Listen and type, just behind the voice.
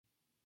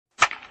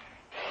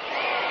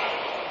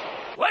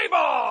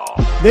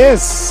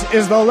This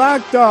is the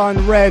Locked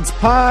On Reds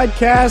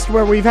podcast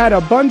where we've had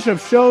a bunch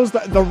of shows.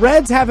 The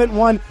Reds haven't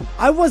won.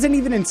 I wasn't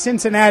even in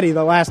Cincinnati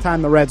the last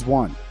time the Reds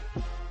won.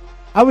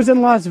 I was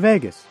in Las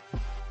Vegas.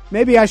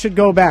 Maybe I should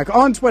go back.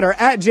 On Twitter,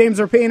 at James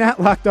Rapine,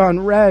 at Locked On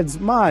Reds.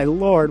 My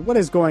Lord, what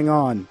is going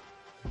on?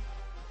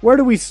 Where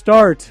do we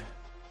start?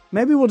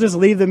 Maybe we'll just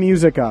leave the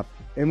music up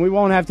and we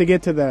won't have to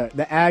get to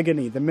the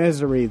agony, the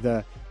misery,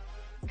 the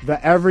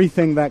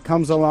everything that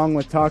comes along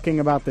with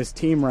talking about this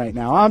team right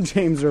now. I'm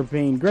James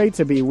Rapine. Great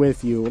to be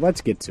with you.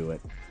 Let's get to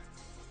it.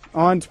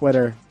 On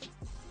Twitter,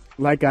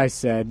 like I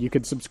said, you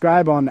can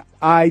subscribe on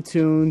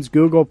iTunes,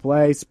 Google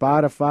Play,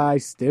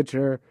 Spotify,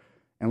 Stitcher,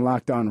 and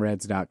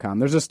LockedOnReds.com.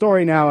 There's a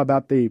story now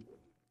about the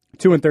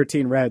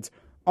 2-13 Reds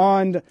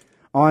on the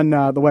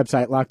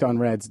website,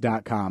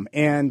 LockedOnReds.com.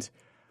 And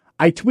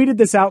I tweeted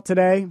this out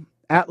today,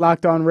 at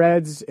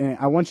LockedOnReds, and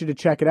I want you to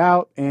check it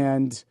out.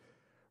 And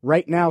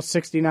right now,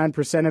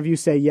 69% of you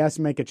say yes,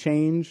 make a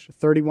change.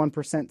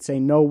 31% say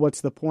no,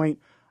 what's the point?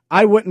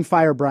 I wouldn't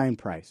fire Brian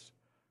Price.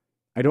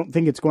 I don't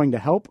think it's going to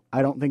help.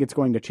 I don't think it's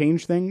going to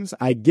change things.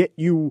 I get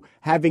you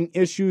having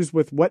issues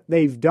with what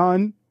they've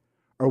done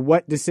or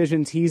what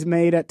decisions he's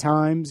made at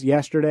times.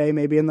 Yesterday,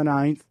 maybe in the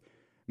ninth.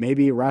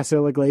 Maybe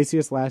Raisel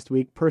Iglesias last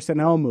week.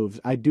 Personnel moves.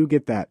 I do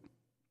get that.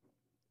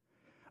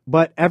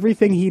 But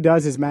everything he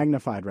does is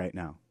magnified right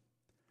now.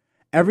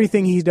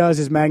 Everything he does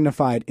is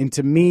magnified. And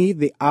to me,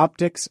 the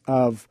optics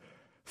of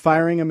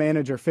firing a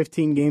manager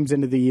 15 games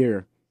into the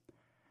year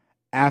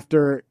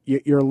after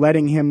you're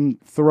letting him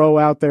throw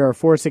out there or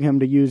forcing him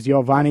to use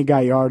Giovanni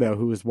Gallardo,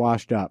 who is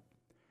washed up.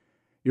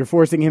 You're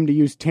forcing him to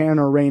use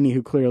Tanner Rainey,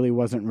 who clearly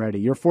wasn't ready.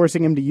 You're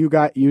forcing him to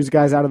use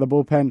guys out of the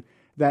bullpen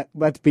that,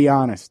 let's be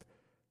honest,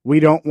 we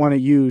don't want to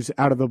use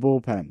out of the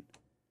bullpen.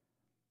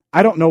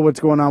 I don't know what's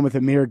going on with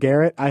Amir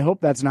Garrett. I hope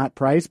that's not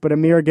Price, but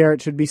Amir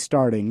Garrett should be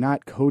starting,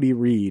 not Cody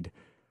Reed.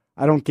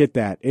 I don't get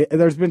that.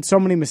 There's been so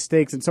many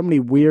mistakes and so many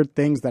weird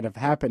things that have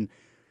happened.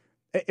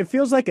 It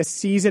feels like a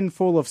season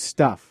full of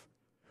stuff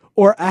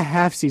or a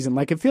half season.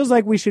 Like it feels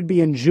like we should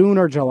be in June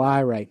or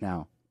July right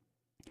now.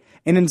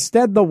 And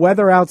instead, the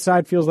weather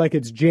outside feels like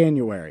it's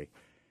January.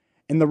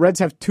 And the Reds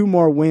have 2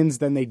 more wins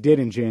than they did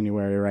in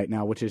January right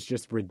now, which is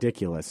just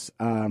ridiculous.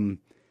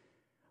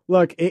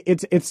 Look,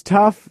 it's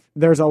tough.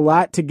 There's a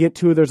lot to get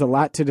to. There's a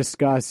lot to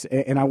discuss.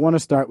 And I want to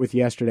start with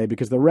yesterday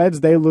because the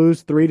Reds, they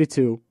lose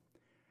 3-2.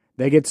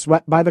 They get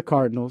swept by the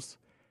Cardinals.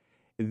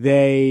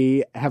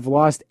 They have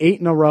lost 8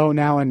 in a row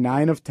now in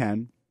 9 of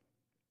 10.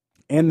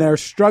 And they're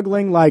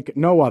struggling like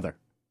no other.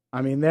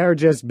 I mean, they're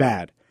just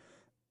bad.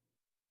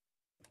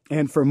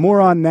 And for more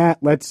on that,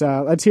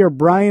 let's hear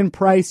Brian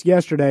Price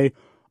yesterday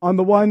on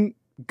the one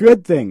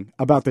good thing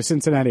about the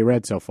Cincinnati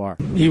Reds so far.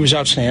 He was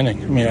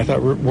outstanding. I mean, I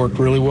thought worked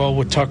really well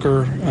with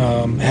Tucker.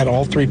 Had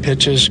all 3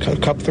 pitches, threw a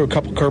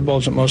couple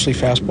curveballs, but mostly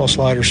fastball,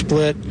 slider,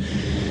 split,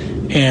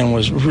 and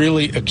was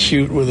really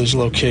acute with his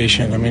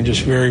location. I mean,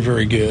 just very,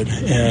 very good.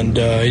 And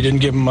he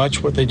didn't give them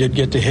much. What they did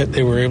get to hit,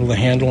 they were able to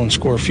handle and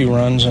score a few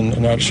runs, and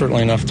that's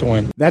certainly enough to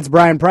win. That's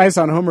Brian Price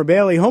on Homer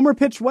Bailey. Homer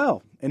pitched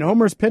well, and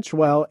Homer's pitched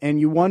well,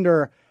 and you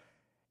wonder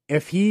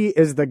if he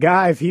is the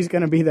guy, if he's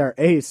going to be their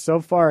ace. So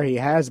far, he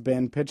has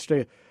been. Pitched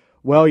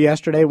well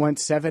yesterday, went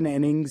 7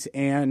 innings,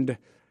 and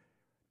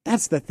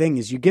that's the thing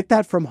is you get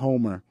that from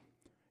Homer.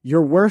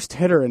 Your worst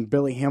hitter in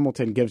Billy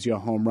Hamilton gives you a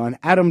home run.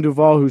 Adam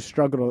Duvall, who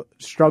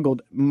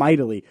struggled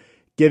mightily,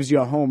 gives you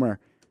a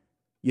homer.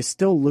 You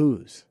still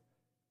lose.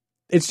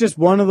 It's just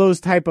one of those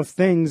type of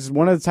things,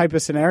 one of the type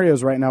of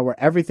scenarios right now where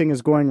everything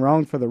is going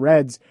wrong for the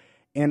Reds,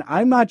 and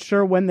I'm not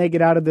sure when they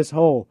get out of this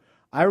hole.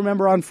 I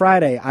remember on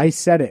Friday, I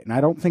said it, and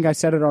I don't think I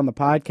said it on the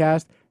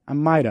podcast. I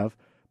might have,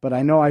 but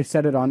I know I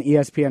said it on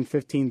ESPN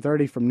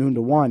 1530 from noon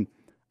to 1.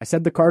 I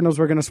said the Cardinals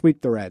were going to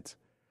sweep the Reds.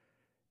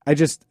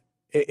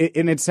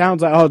 And it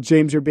sounds like, oh,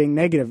 James, you're being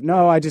negative.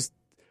 No,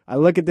 I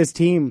look at this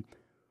team.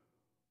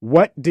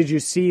 What did you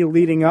see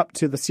leading up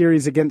to the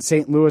series against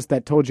St. Louis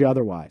that told you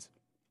otherwise?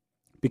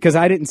 Because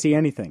I didn't see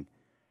anything.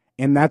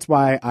 And that's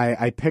why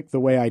I picked the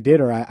way I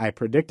did, or I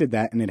predicted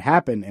that, and it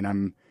happened, and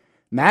I'm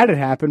mad it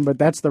happened, but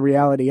that's the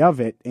reality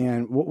of it.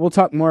 And we'll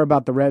talk more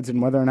about the Reds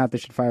and whether or not they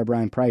should fire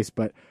Brian Price,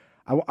 but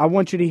I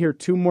want you to hear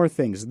 2 more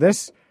things.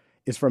 This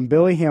is from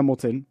Billy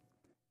Hamilton,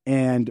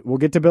 and we'll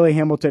get to Billy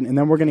Hamilton, and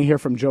then we're going to hear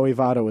from Joey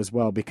Votto as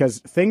well, because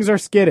things are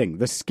skidding.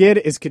 The skid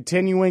is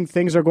continuing.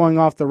 Things are going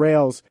off the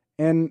rails,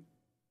 and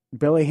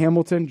Billy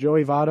Hamilton,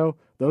 Joey Votto,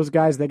 those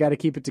guys, they got to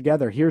keep it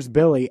together. Here's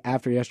Billy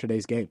after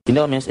yesterday's game. You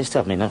know, I mean, it's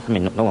tough, man.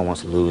 No one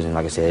wants to lose, and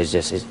like I said,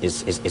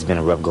 it's been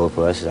a rough go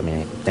for us. I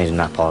mean, things are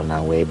not falling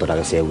our way, but like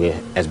I said, we're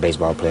as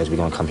baseball players, we're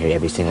gonna come here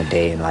every single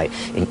day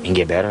and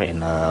get better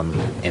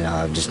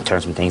and just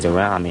turn some things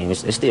around. I mean,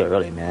 it's still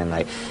early, man.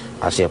 Like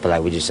I still feel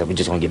like we just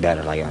gonna get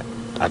better. Like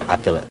I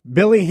feel it.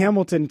 Billy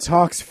Hamilton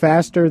talks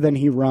faster than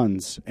he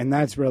runs, and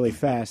that's really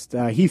fast.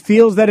 He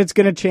feels that it's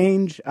going to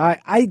change.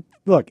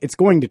 Look, it's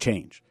going to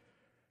change.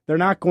 They're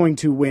not going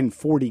to win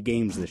 40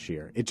 games this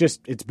year.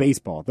 It's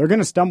baseball. They're going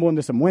to stumble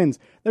into some wins.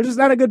 They're just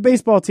not a good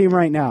baseball team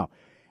right now.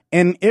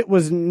 And it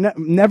was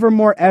never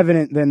more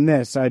evident than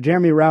this.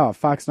 Jeremy Rao of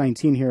Fox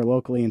 19 here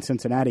locally in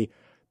Cincinnati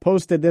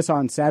posted this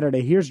on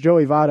Saturday. Here's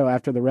Joey Votto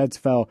after the Reds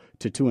fell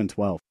to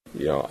 2-12.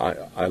 You know,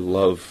 I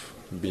love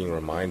being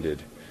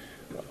reminded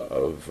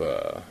of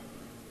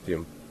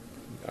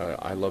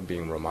I love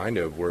being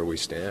reminded of where we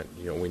stand.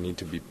 You know, we need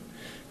to get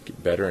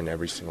better in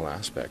every single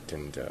aspect,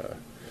 and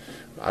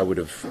I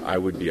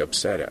would be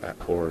upset,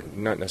 or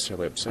not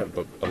necessarily upset,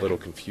 but a little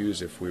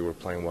confused if we were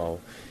playing well,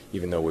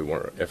 even though we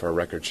weren't. If our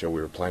record showed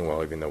we were playing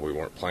well, even though we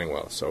weren't playing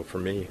well. So for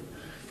me,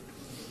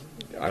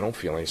 I don't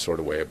feel any sort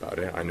of way about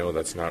it. I know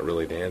that's not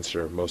really the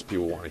answer most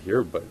people want to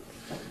hear, but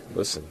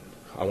listen,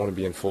 I want to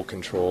be in full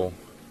control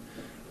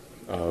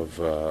of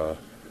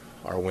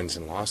our wins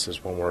and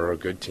losses when we're a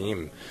good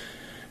team,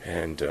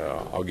 and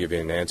I'll give you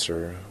an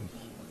answer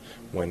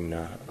when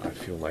I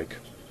feel like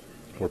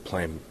we're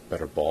playing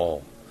better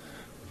ball,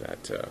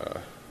 that,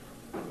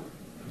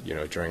 you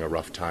know, during a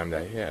rough time,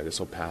 that, yeah, this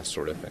will pass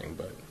sort of thing.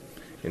 But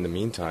in the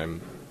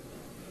meantime,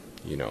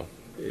 you know,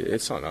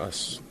 it's on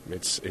us.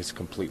 It's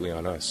completely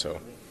on us.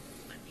 So,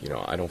 you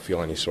know, I don't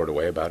feel any sort of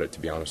way about it, to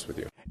be honest with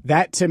you.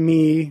 That, to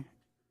me,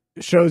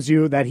 shows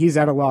you that he's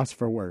at a loss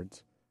for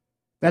words.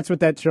 That's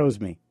what that shows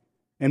me.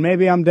 And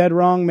maybe I'm dead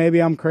wrong.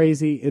 Maybe I'm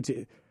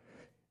crazy.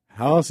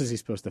 How else is he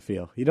supposed to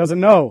feel? He doesn't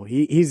know.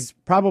 He's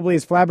probably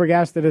as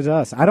flabbergasted as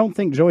us. I don't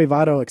think Joey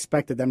Votto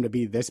expected them to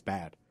be this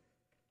bad.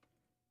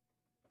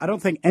 I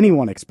don't think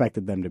anyone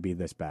expected them to be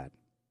this bad.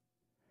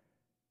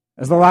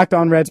 As the Locked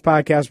On Reds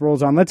podcast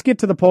rolls on, let's get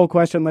to the poll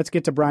question. Let's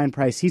get to Bryan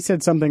Price. He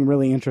said something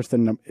really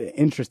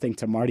interesting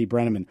to Marty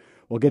Brennaman.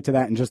 We'll get to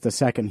that in just a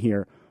second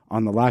here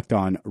on the Locked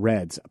On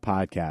Reds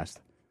podcast.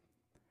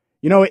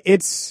 You know,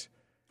 it's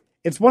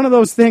one of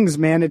those things,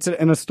 man. It's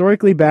an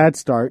historically bad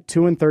start,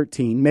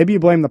 2-13. Maybe you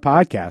blame the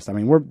podcast. I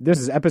mean, this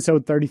is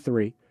episode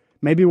 33.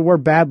 Maybe we're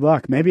bad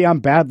luck. Maybe I'm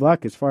bad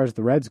luck as far as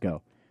the Reds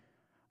go.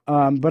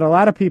 But a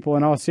lot of people,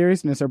 in all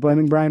seriousness, are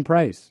blaming Bryan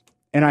Price.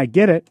 And I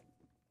get it.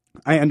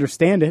 I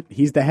understand it.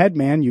 He's the head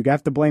man. You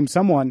have to blame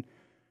someone.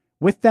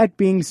 With that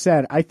being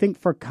said, I think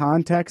for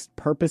context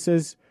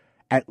purposes,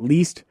 at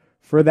least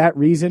for that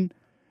reason,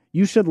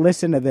 you should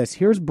listen to this.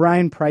 Here's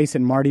Bryan Price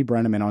and Marty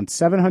Brennaman on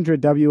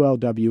 700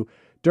 WLW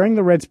during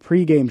the Reds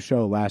pregame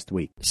show last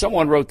week.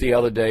 Someone wrote the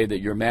other day that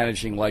you're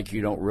managing like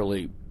you don't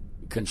really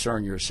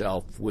concern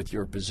yourself with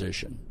your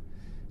position.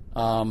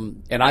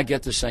 And I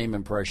get the same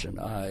impression.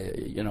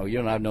 You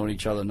and I have known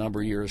each other a number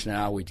of years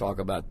now. We talk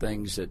about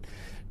things that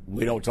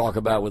we don't talk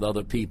about with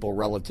other people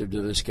relative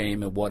to this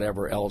game and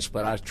whatever else.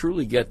 But I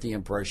truly get the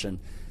impression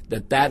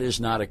that is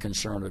not a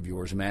concern of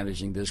yours,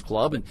 managing this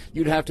club. And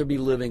you'd have to be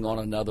living on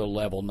another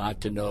level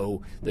not to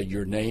know that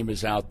your name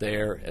is out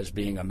there as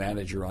being a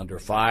manager under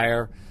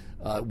fire,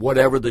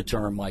 whatever the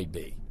term might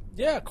be.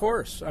 Yeah, of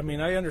course. I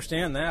mean, I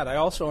understand that. I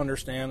also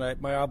understand that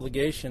my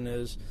obligation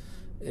is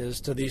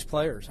to these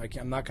players.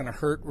 I'm not going to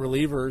hurt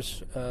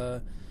relievers,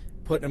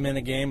 putting them in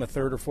a game a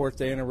third or fourth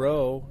day in a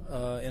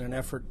row in an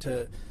effort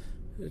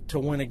to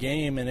win a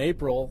game in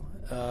April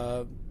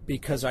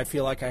because I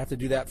feel like I have to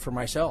do that for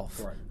myself.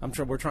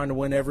 Right. We're trying to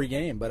win every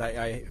game, but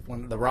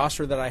when the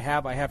roster that I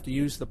have to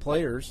use the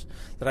players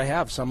that I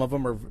have. Some of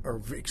them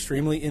are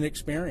extremely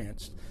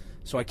inexperienced,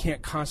 so I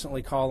can't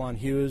constantly call on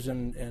Hughes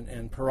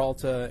and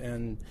Peralta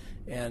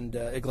and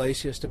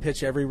Iglesias to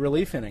pitch every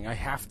relief inning. I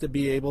have to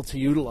be able to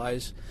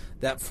utilize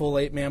that full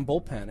 8-man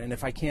bullpen, and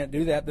if I can't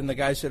do that, then the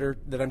guys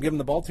that I'm giving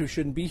the ball to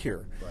shouldn't be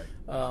here.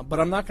 Right. But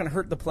I'm not going to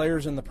hurt the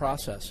players in the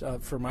process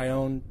for my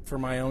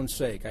own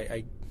sake.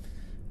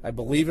 I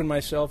believe in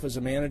myself as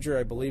a manager.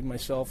 I believe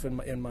myself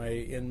in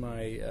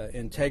my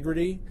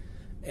integrity,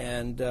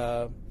 and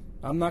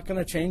I'm not going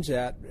to change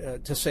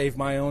that to save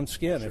my own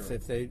skin. Sure.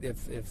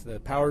 If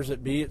the powers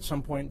that be at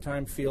some point in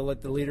time feel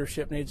that the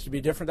leadership needs to be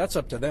different, that's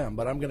up to them.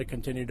 But I'm going to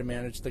continue to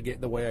manage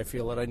the way I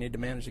feel that I need to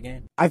manage the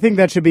game. I think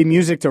that should be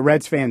music to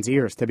Reds fans'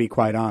 ears, to be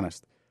quite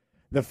honest.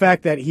 The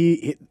fact that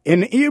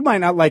and you might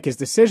not like his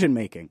decision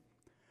making,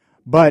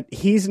 but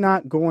he's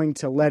not going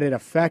to let it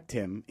affect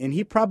him, and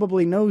he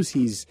probably knows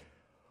he's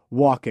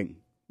walking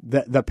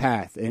the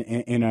path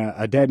in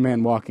a dead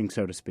man walking,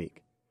 so to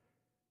speak.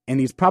 And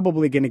he's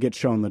probably going to get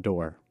shown the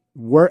door.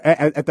 We're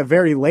at the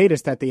very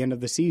latest at the end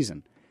of the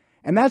season.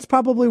 And that's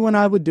probably when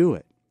I would do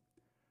it.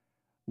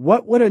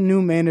 What would a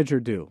new manager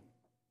do?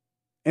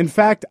 In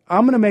fact,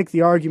 I'm going to make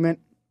the argument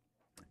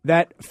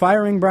that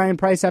firing Bryan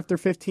Price after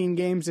 15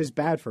 games is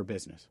bad for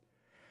business.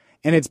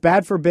 And it's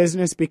bad for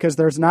business because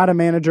there's not a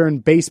manager in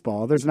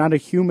baseball, there's not a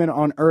human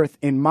on earth,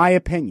 in my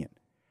opinion,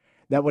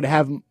 that would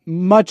have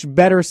much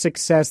better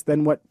success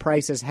than what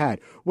Price has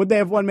had. Would they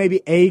have won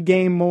maybe a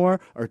game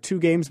more or 2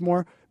 games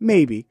more?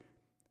 Maybe.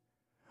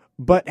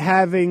 But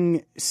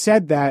having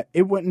said that,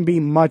 it wouldn't be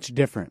much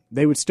different.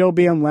 They would still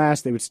be in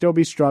last. They would still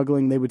be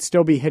struggling. They would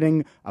still be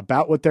hitting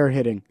about what they're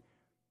hitting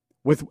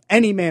with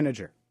any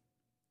manager.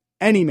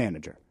 Any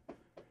manager.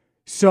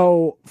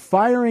 So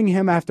firing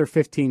him after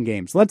 15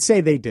 games, let's say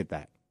they did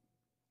that.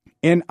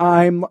 And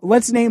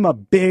let's name a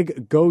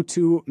big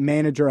go-to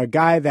manager, a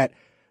guy that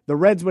the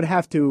Reds would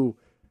have to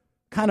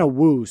kind of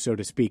woo, so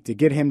to speak, to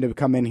get him to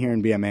come in here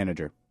and be a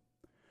manager.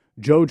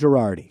 Joe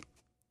Girardi.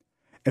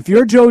 If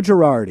you're Joe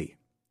Girardi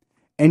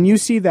and you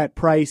see that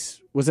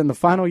Price was in the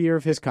final year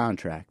of his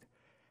contract,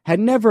 had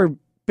never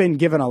been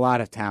given a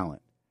lot of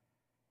talent,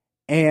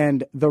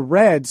 and the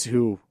Reds,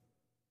 who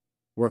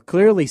were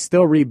clearly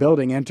still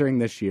rebuilding entering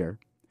this year,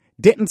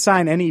 didn't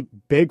sign any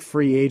big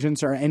free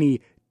agents or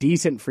any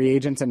decent free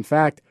agents. In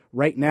fact,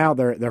 right now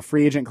their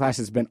free agent class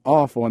has been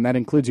awful, and that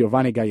includes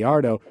Giovanni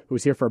Gallardo, who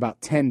was here for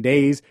about 10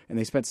 days, and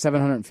they spent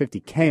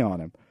 $750K on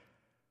him.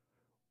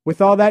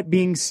 With all that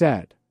being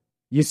said,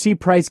 you see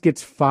Price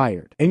gets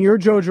fired, and you're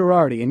Joe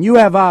Girardi, and you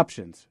have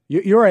options.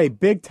 You're a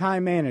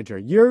big-time manager.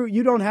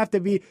 You don't have to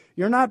be.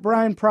 You're not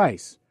Brian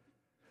Price.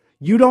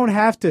 You don't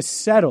have to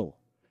settle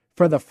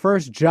for the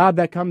first job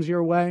that comes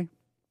your way.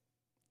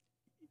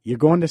 You're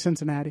going to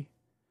Cincinnati?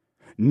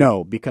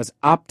 No, because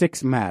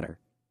optics matter.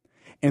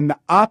 And the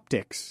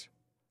optics,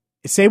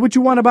 say what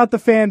you want about the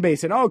fan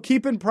base, and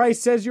keeping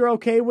Price says you're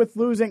okay with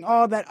losing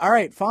all that. All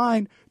right,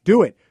 fine,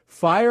 do it.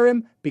 Fire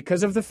him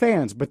because of the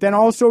fans, but then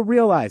also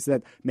realize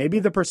that maybe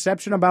the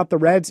perception about the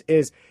Reds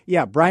is,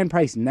 Brian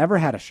Price never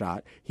had a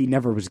shot. He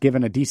never was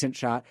given a decent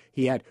shot.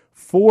 He had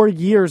 4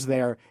 years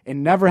there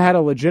and never had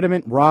a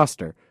legitimate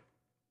roster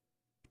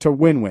to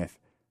win with.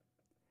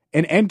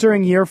 And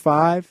entering year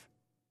 5,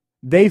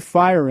 they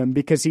fire him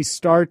because he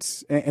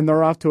starts, and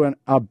they're off to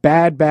a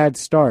bad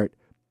start.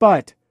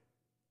 But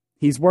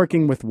he's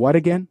working with what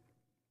again?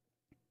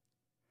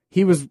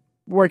 He was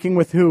working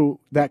with who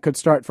that could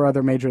start for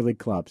other major league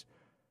clubs?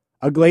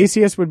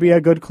 Iglesias would be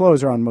a good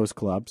closer on most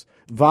clubs.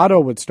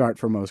 Votto would start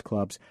for most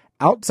clubs.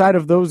 Outside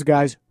of those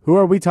guys, who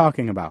are we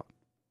talking about?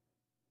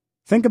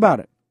 Think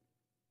about it.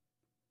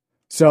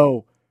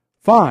 So,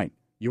 fine.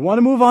 You want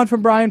to move on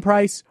from Brian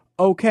Price?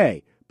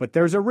 Okay. But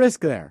there's a risk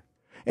there.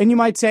 And you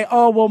might say,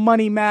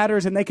 money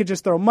matters, and they could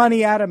just throw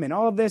money at him and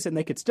all of this, and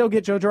they could still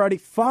get Joe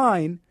Girardi.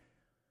 Fine.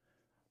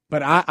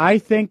 But I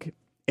think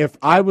if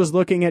I was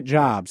looking at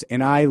jobs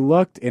and I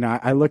looked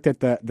at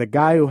the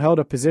guy who held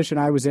a position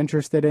I was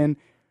interested in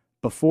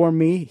before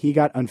me, he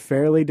got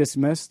unfairly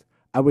dismissed,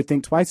 I would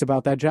think twice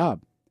about that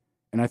job.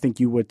 And I think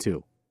you would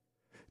too.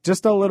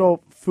 Just a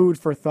little food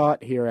for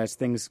thought here as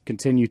things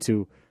continue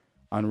to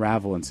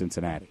unravel in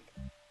Cincinnati.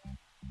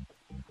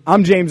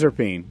 I'm James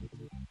Rapien.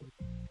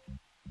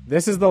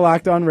 This is the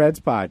Locked On Reds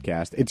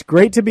podcast. It's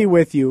great to be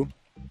with you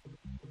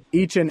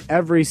each and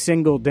every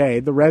single day.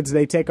 The Reds,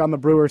 they take on the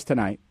Brewers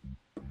tonight.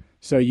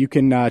 So you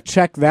can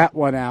check that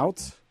one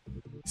out.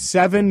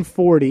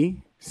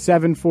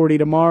 7:40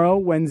 tomorrow,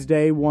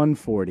 Wednesday,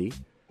 1:40.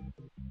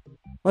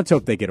 Let's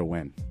hope they get a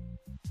win.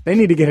 They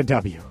need to get a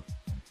W.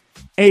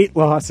 8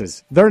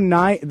 losses.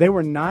 They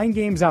were 9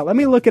 games out. Let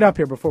me look it up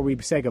here before we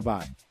say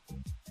goodbye.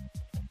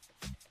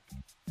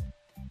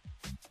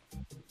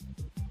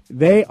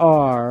 They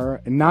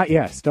are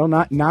still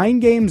not 9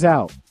 games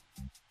out.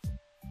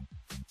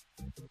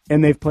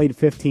 And they've played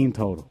 15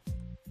 total.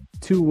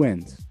 2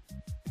 wins.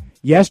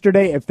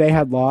 Yesterday, if the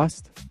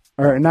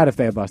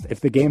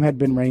game had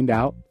been rained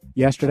out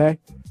yesterday,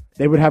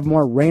 they would have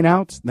more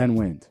rainouts than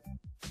wins.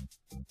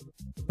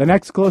 The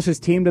next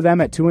closest team to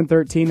them at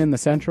 2-13 in the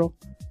Central,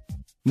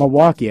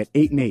 Milwaukee at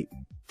 8-8.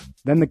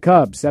 Then the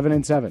Cubs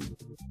 7-7.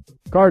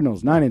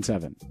 Cardinals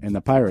 9-7. And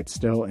the Pirates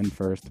still in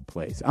first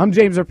place. I'm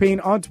James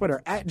Rapien on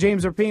Twitter at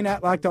James Rapien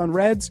at Locked On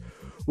Reds.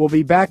 We'll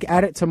be back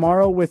at it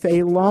tomorrow with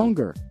a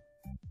longer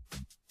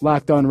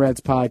Locked On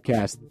Reds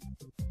podcast.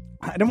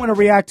 I don't want to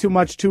react too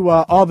much to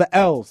all the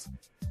L's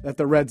that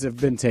the Reds have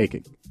been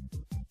taking.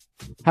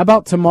 How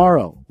about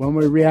tomorrow when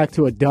we react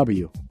to a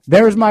W?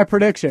 There's my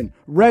prediction.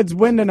 Reds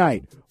win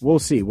tonight. We'll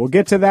see. We'll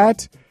get to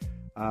that.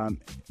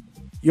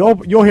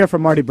 You'll hear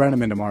from Marty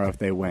Brennaman tomorrow if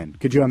they win.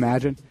 Could you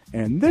imagine?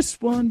 And this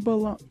one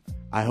belongs.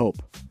 I hope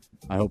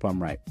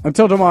I'm right.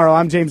 Until tomorrow,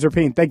 I'm James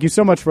Rapien. Thank you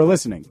so much for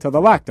listening to the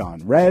Locked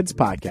On Reds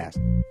podcast.